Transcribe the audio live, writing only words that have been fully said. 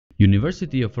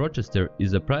University of Rochester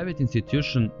is a private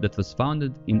institution that was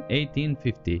founded in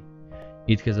 1850.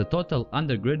 It has a total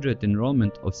undergraduate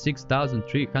enrollment of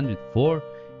 6,304,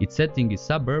 its setting is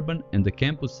suburban and the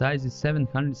campus size is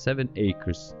 707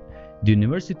 acres. The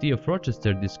University of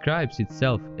Rochester describes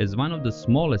itself as one of the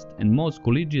smallest and most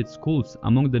collegiate schools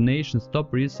among the nation's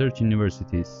top research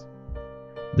universities.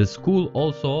 The school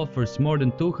also offers more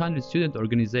than 200 student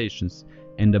organizations,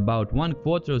 and about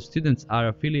 1/4 of students are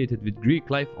affiliated with Greek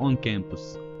life on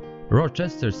campus.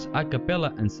 Rochester's a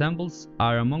cappella ensembles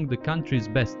are among the country's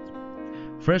best.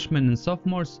 Freshmen and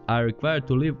sophomores are required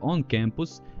to live on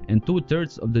campus, and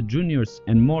 2/3 of the juniors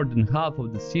and more than half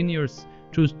of the seniors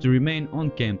choose to remain on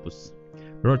campus.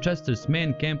 Rochester's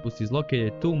main campus is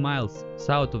located 2 miles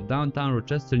south of downtown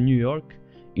Rochester, New York,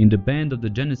 in the bend of the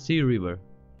Genesee River.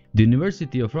 The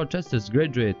University of Rochester's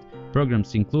graduate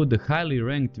programs include the highly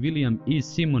ranked William E.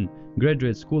 Simon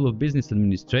Graduate School of Business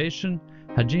Administration,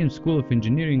 Hajim School of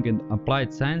Engineering and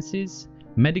Applied Sciences,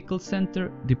 Medical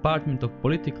Center, Department of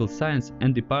Political Science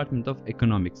and Department of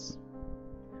Economics.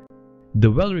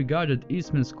 The well-regarded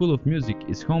Eastman School of Music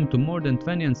is home to more than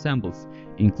 20 ensembles,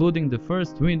 including the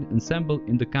first wind ensemble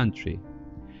in the country.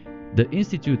 The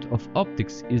Institute of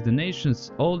Optics is the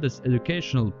nation's oldest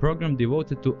educational program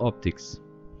devoted to optics.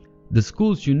 The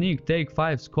school's unique Take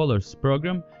 5 Scholars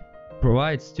program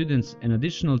provides students an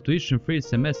additional tuition-free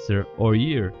semester or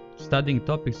year studying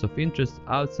topics of interest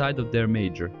outside of their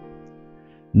major.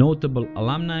 Notable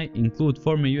alumni include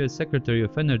former U.S. Secretary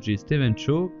of Energy Stephen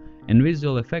Chu and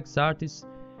visual effects artist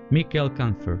Michael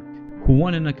Kampfer, who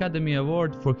won an Academy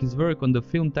Award for his work on the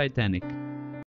film Titanic.